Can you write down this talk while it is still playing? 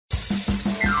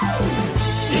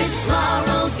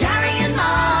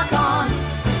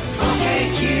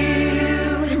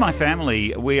my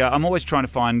family, I'm always trying to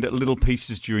find little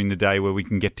pieces during the day where we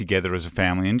can get together as a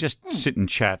family and just sit and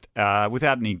chat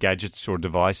without any gadgets or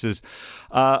devices.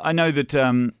 I know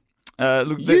that...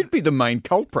 You'd be the main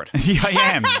culprit. Yeah, I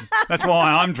am. That's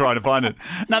why I'm trying to find it.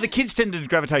 Now, the kids tend to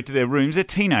gravitate to their rooms. They're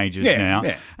teenagers now,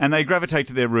 and they gravitate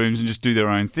to their rooms and just do their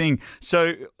own thing.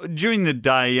 So during the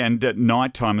day and at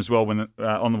night time as well, when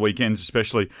on the weekends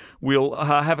especially, we'll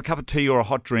have a cup of tea or a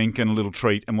hot drink and a little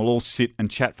treat, and we'll all sit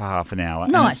and chat for half an hour.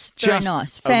 Nice, very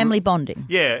nice. Family bonding.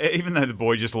 Yeah, even though the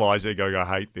boy just lies there going, I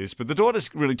hate this. But the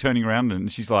daughter's really turning around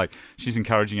and she's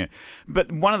encouraging it.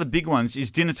 But one of the big ones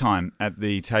is dinner time at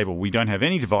the table. We don't have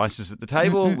any devices at the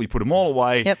table. Mm-hmm. We put them all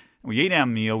away. Yep. We eat our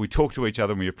meal. We talk to each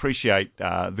other and we appreciate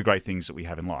the great things that we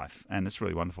have in life. And it's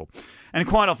really wonderful. And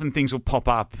quite often things will pop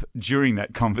up during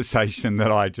that conversation that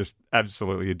I just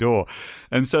absolutely adore.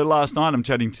 And so last night I'm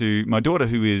chatting to my daughter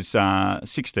who is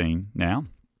 16 now.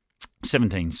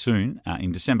 17 soon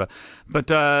in December. But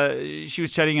she was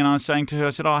chatting and I was saying to her,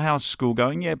 I said, how's school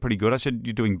going? Yeah, pretty good. I said,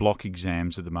 you're doing block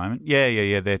exams at the moment?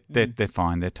 Yeah, they're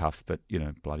fine. They're tough, but,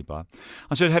 bloody blah.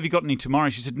 I said, have you got any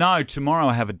tomorrow? She said, no, tomorrow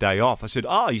I have a day off. I said,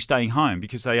 you're staying home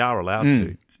because they are allowed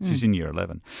to. She's in year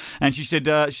 11. And she said,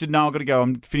 no, I've got to go.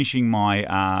 I'm finishing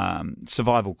my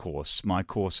survival course, my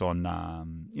course on,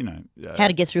 how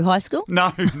to get through high school?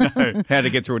 No. How to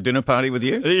get through a dinner party with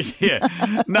you? Yeah.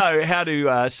 No, how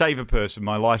to save a person,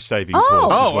 my life-saving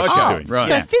course is what she's doing. Right.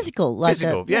 So physical.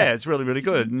 Physical, it's really, really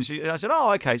good. And I said,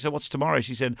 okay, so what's tomorrow?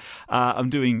 She said,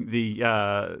 I'm doing the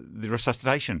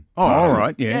resuscitation. Oh, all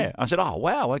right, yeah. I said,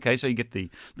 wow, okay, so you get the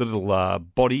little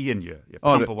body and you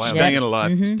pump away. Staying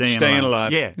alive. Mm-hmm. Staying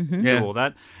alive. Yeah. Mm-hmm. Do all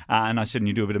that. And I said, and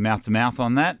you do a bit of mouth-to-mouth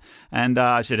on that. And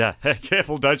I said,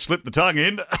 careful, don't slip the tongue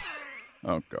in.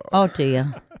 Oh, God. Oh,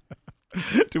 dear.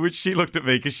 To which she looked at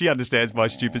me because she understands my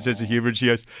stupid sense of humour and she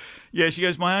goes,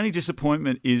 my only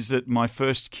disappointment is that my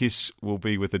first kiss will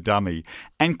be with a dummy.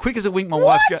 And quick as a wink, my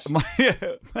wife goes,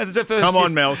 that's her first Come on,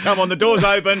 kiss. Mel. Come on, the door's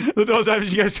open. The door's open.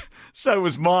 She goes, so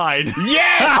was mine.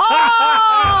 Yes!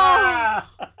 Oh!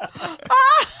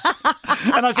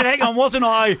 And I said, hang on, wasn't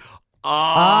I?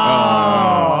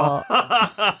 Oh.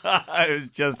 It was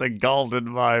just a golden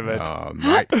moment. Oh,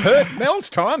 mate. Mel's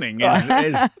timing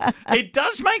is... It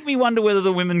does make me wonder whether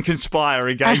the women conspire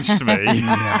against me.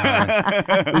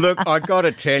 No. Look, I got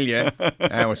to tell you,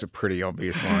 that was a pretty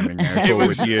obvious timing. It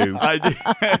was with you.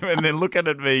 And they're looking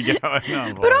at me going,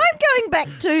 oh, but I'm going back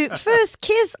to first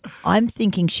kiss. I'm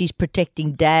thinking she's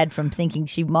protecting Dad from thinking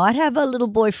she might have a little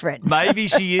boyfriend. Maybe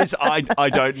she is. I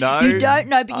don't know. You don't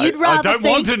know, but you'd rather I don't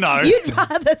want to know. You'd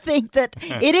rather think that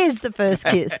it is the first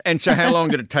kiss. And so how long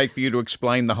did it take for you to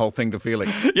explain the whole thing to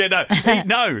Felix? Yeah,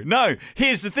 no.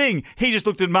 Here's the thing. He just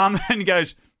looked at Mum and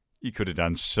goes, you could have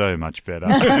done so much better.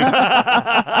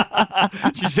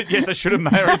 She said, yes, I should have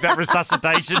married that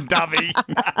resuscitation dummy.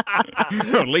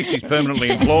 Well, at least he's permanently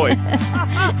employed.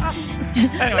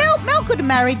 Anyway. Mel could have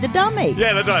married the dummy.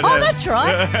 Yeah, that's right. Oh, that's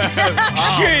right.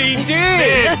 She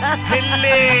did.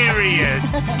 Hilarious.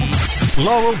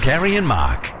 Laurel, Gary and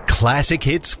Mark. Classic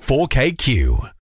Hits 4KQ.